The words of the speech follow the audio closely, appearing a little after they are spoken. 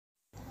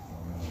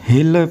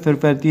Hello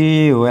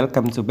everybody,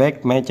 welcome to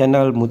back my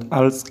channel Mod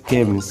Apk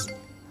Games.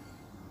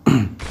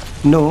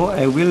 Now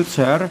I will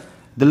share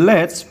the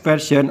latest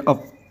version of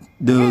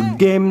the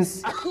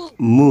games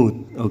mode.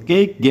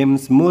 Okay,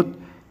 games mode,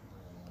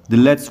 the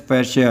latest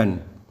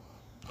version.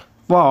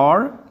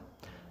 For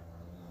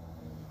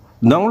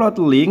download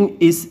link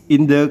is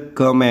in the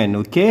comment.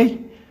 Okay,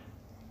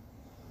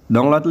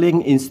 download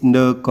link is in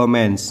the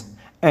comments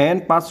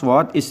and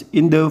password is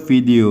in the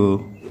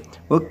video.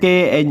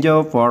 Okay,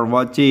 enjoy for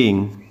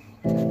watching.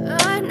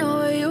 I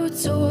know you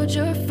told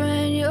your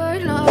friend you're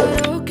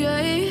not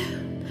okay,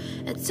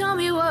 and tell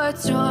me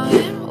what's wrong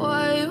and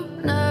why you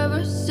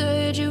never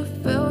said you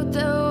felt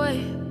that way.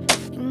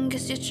 And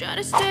guess you're trying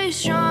to stay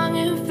strong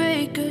and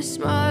fake a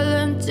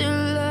smile until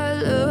I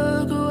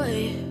look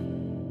away.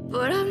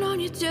 But I've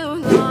known you too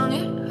long,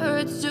 it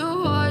hurts to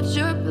watch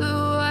your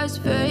blue eyes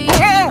fade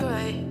to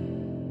gray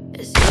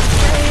as you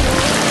fade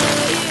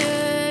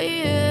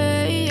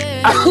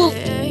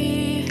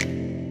away,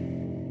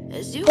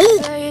 as you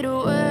fade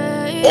away.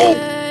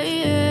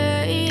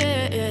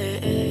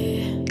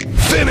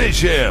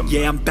 Finish him!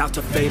 Yeah, I'm about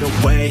to fade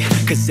away,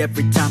 cause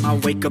every time I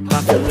wake up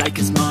I feel like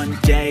it's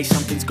Monday.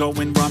 Something's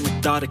going wrong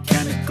with all the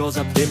chemicals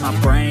up in my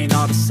brain.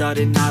 All of a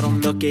sudden I don't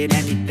look at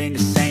anything the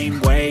same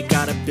way.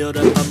 Gotta build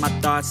up of my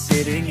thoughts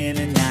sitting in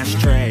an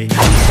ashtray. So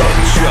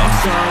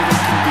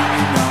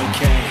inconvenient,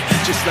 okay.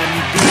 Just let me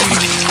be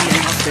me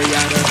and I'll stay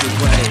out of your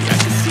way. I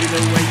can see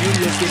the way you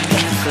look at me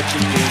in such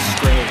a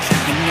disgrace.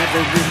 I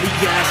never really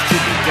asked to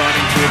be brought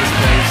into this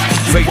place.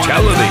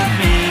 Fatality!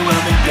 Well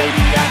then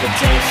baby I could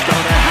taste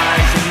all the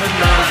highs and the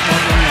lows, no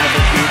you'll never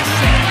be the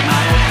same.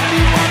 I don't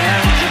really wanna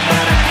hurt you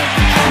but I can't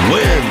control it.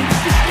 Win! If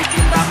you're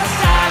sticking by my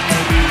side,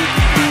 maybe we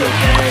could be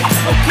okay.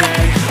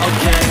 Okay,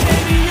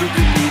 maybe you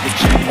could be the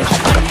change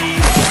I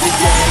need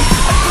today.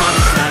 I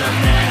promise that I've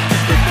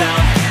never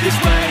felt this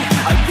way.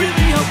 I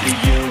really hope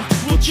that you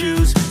will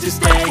choose to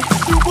stay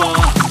through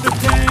all the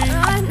pain.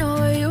 I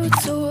know you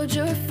told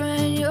your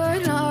friend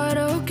you're not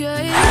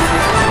okay.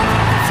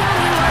 Tell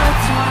me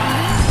what's wrong,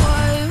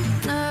 why you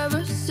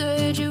never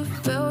said you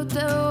felt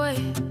that way.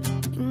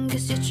 And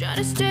guess you're trying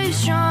to stay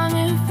strong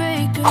and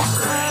fake a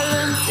smile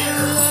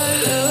until I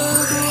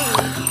look away.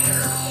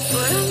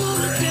 But I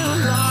know it too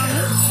long,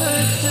 it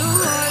hurts to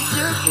watch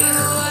your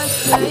blue eyes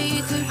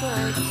fade to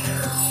gray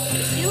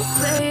as you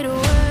fade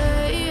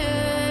away,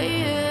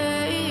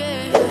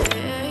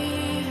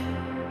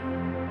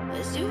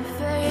 as you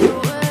fade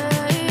away.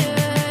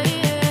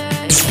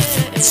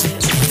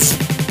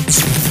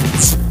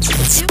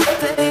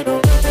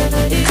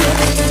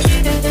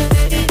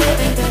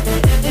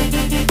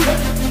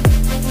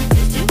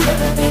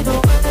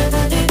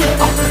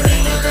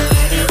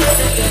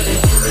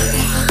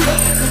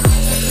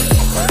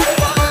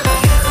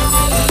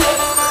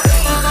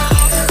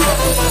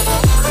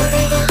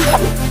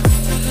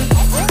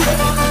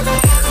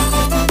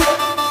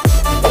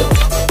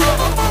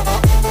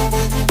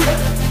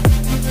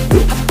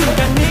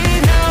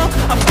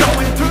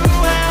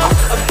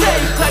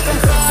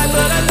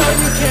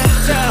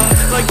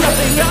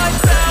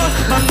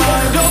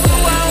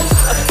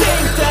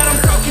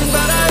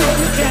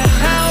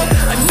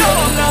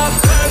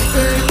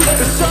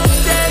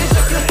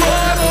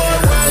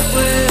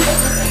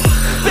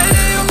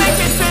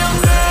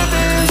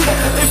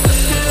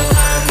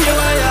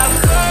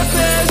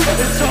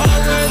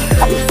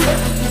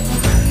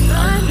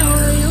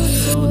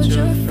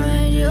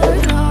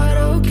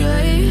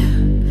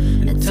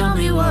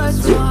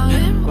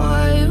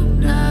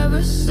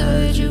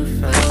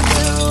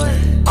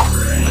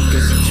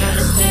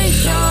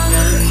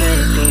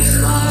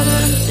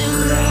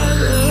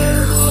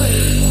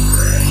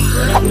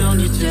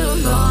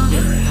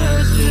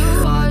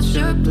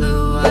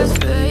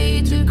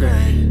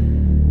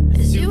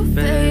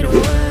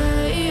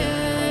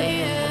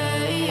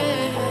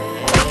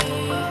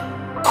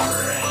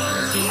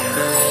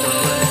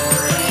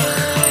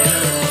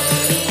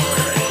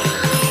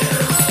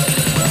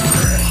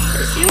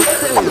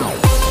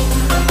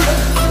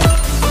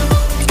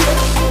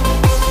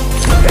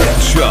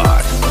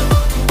 Headshot!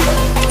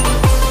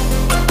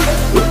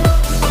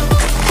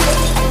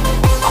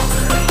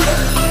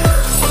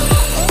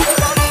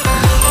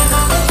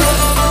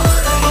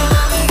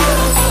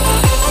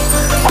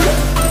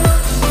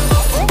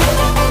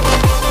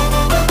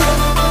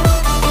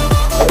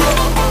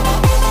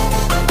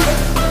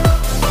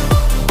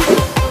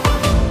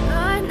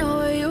 I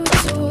know you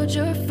told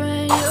your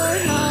friend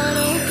you're not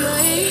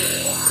okay.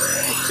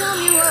 Tell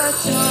me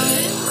what's wrong,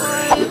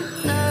 why you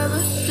never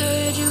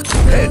said you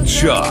felt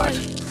Headshot! that way.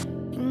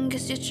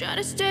 Guess you're trying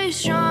to stay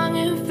strong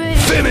and fake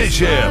Finish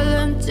him!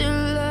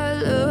 until I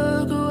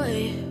look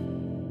away.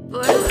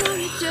 But I know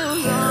you too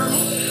long,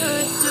 it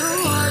hurts to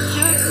watch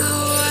your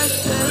blue eyes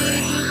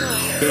fade to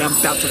gray. Yeah, I'm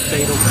about to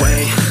fade away,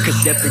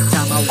 cause every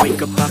time I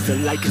wake up I feel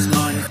like it's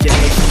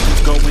Monday.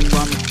 Something's going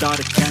wrong with all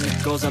the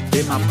chemicals up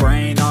in my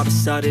brain. All of a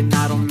sudden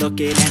I don't look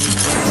at anything the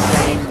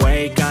same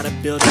way. Gotta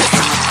build up my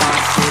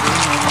thoughts sitting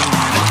in an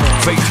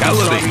ashtray. Fatality! I'm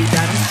sorry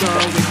that I'm so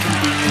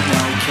inconvenient,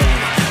 okay.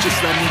 Just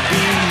let me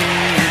be me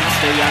and I'll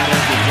stay out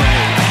of the way.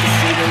 I can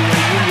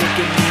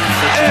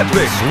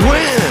Epic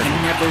win!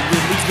 I never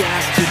really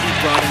asked to be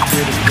brought into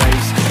this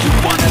place. You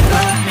wanna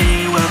love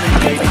me? Well then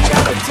baby I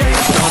have a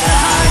taste. All the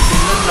highs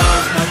and the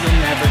lows, no you'll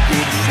never be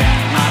the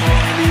same. I don't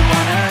really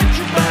wanna hurt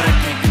you, but I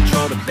can't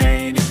control the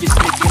pain. If you're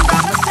sticking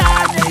by my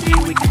side, maybe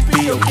we could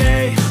be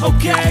okay.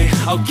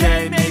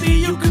 Okay, maybe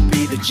you could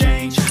be the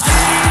change I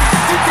need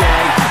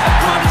today. I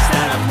promise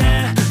that I've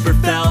never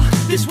felt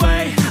this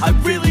way. I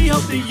really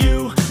hope that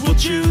you will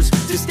choose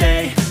to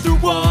stay through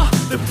all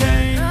the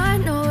pain. I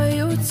know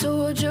you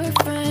told your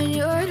friend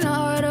you're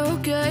not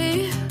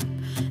okay,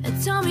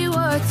 and tell me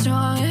what's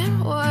wrong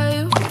and why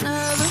you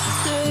never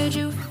said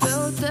you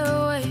felt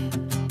that way.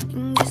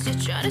 And guess you're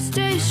trying to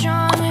stay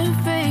strong and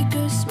fake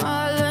a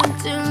smile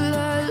until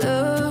I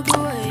look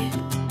away.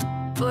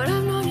 But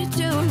I've known you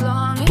too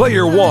long.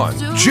 Player one,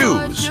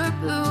 choose. Your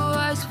blue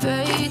eyes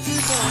fade to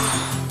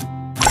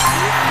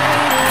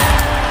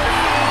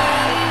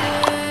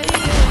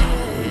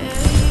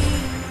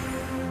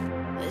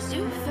as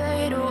you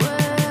fade away,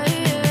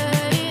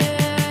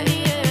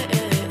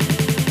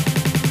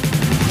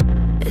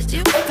 as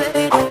you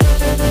fade away,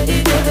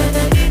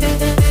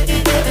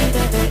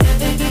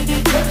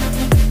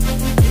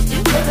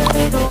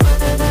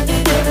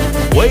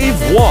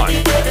 Wave one.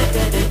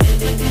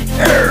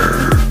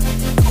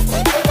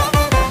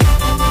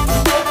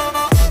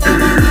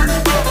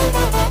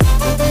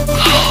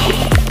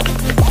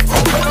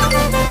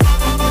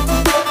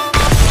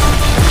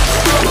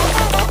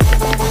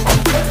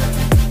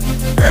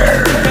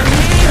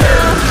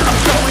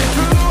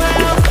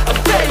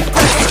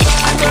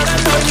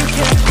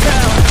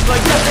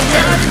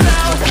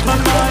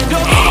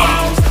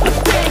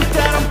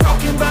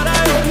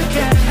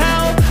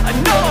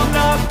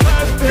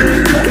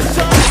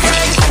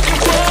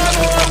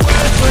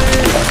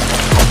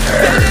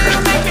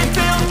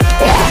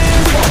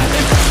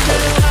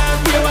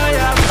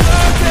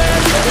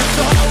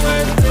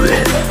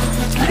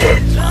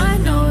 I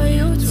know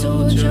you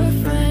told your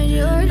friend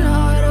you're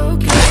not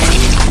okay,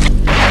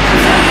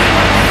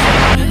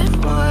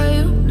 and why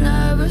you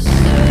never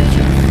said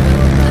you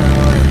felt that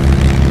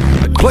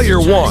way. Player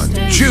one,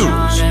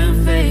 choose.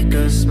 And fake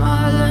a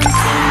smile until I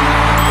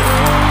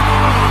look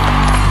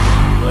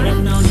away. But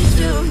I've known you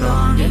too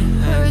long. It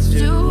hurts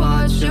to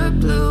watch your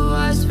blue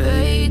eyes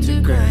fade to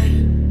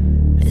gray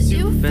as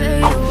you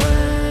fade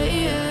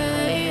away,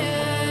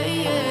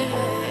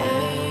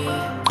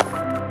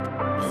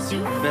 as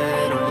you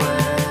fade away,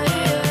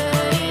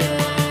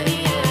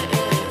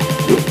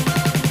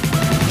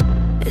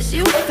 as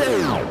you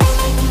fade away.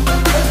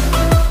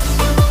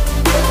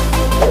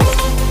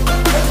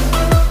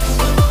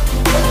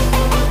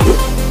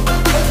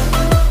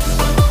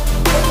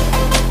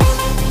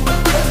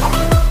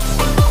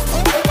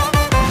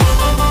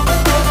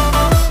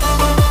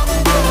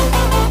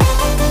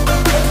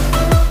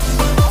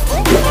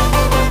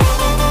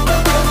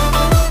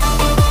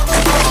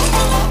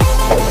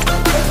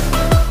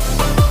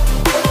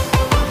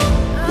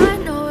 I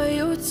know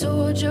you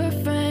told your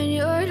friend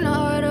you're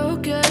not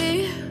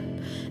okay,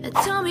 and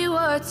tell me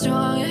what's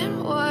wrong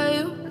and why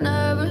you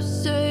never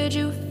said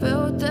you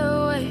felt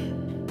that way.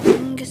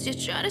 Guess you're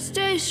trying to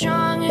stay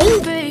strong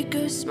and fake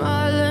a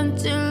smile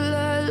until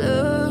I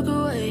look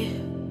away.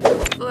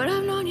 But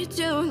I've known you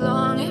too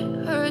long.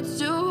 It hurts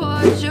to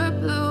watch your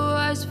blue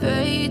eyes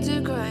fade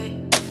to gray.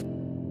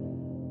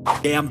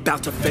 Yeah, I'm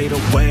about to fade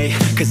away,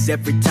 cause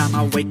every time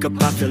I wake up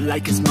I feel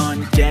like it's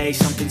Monday.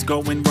 Something's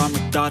going wrong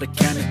with all the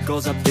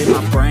chemicals up in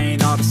my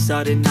brain. All of a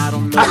sudden I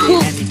don't look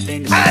at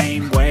anything the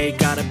same way.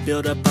 Gotta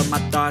build up of my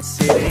thoughts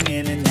sitting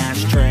in an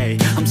ashtray.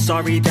 I'm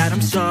sorry that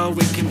I'm so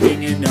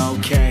inconvenient,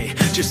 okay.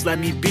 Just let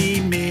me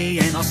be me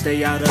and I'll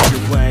stay out of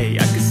your way.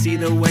 I can see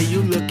the way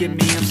you look at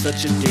me, I'm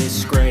such a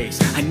disgrace.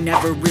 I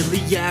never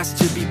really asked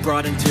to be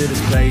brought into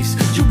this place.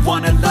 You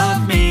wanna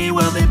love me?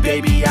 Well then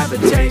baby I have a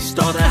taste.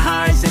 All the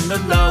highs and the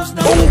lows,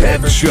 no you'll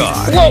never be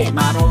the same.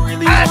 I don't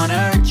really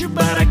wanna hurt you,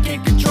 but I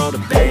can't control the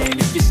pain.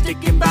 If you're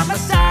sticking by my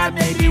side,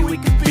 maybe we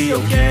could be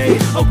okay.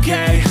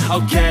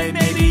 Okay,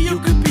 maybe you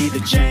could be the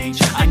change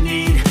I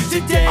need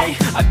today.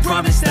 I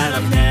promise that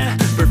I've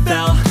never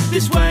felt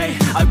this way.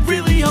 I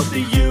really hope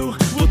that you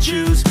will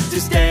choose to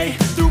stay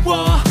through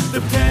all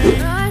the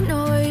pain. I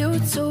know you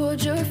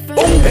told your friend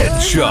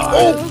Headshot. you're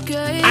not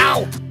okay,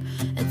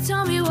 and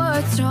tell me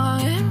what's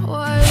wrong and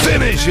why you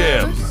Finish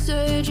never him.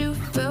 said you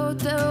felt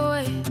that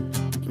way.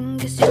 And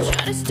guess you're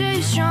trying to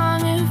stay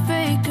strong and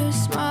fake a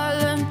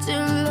smile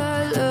until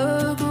I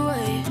look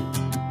away.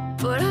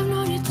 But I've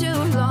known you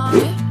too long.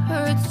 It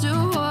hurts to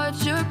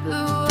watch your blue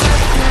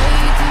eyes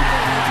fade to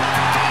gray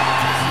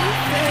as you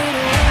fade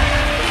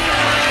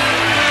away.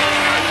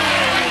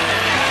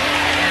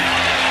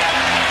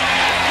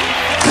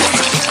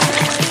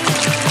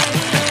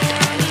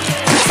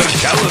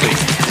 Fatality.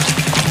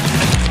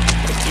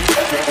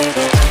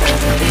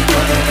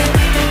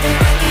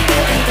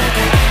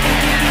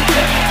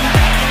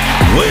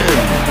 Win.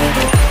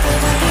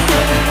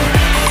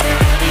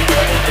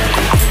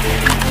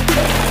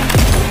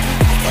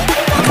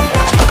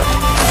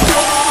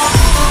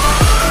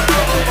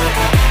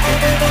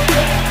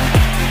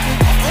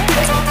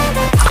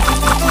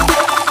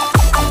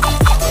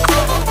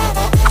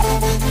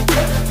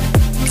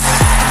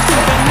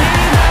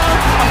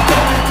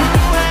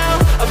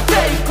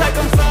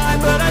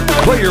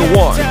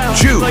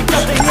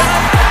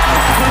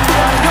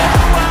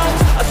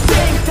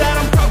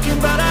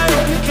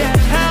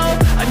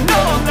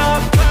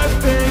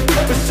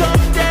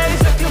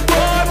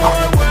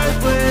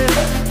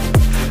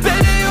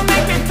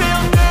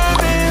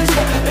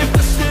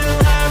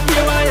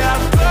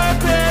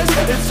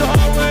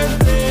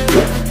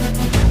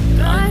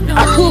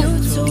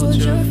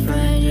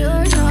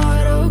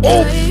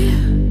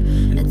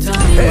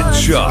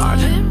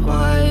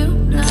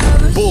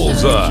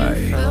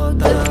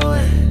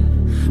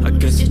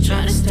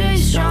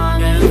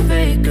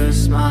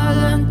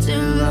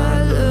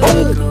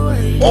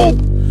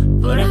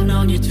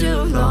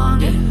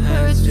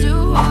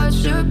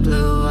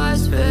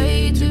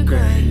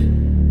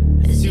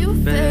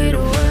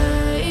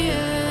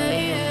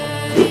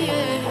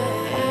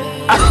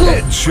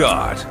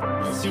 Headshot.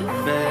 as you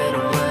fade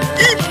away.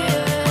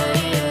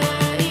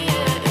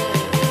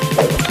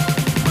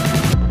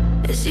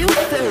 As you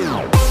fade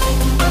away.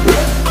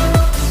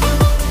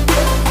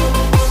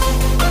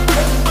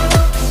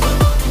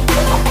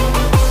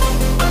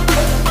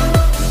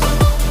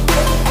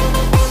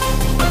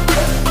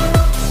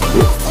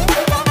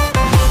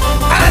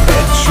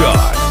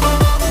 Headshot.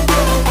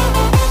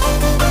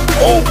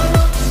 Oh!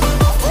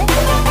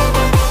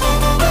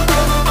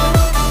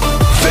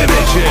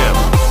 Finish him.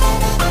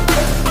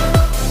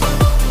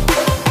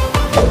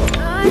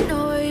 I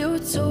know you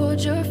told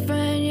your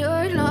friend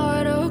you're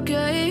not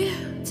okay.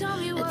 Tell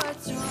me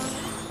what's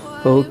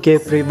wrong. Okay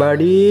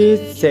everybody,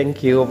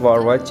 thank you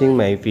for watching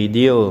my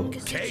video.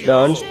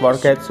 Don't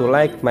forget to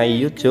like my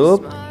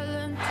YouTube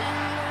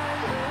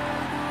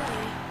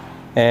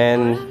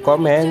and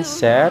comment,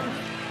 share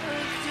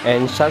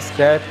and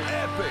subscribe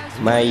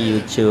my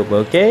YouTube.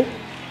 Okay,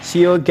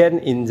 see you again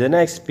in the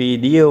next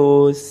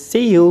video.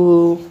 See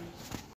you.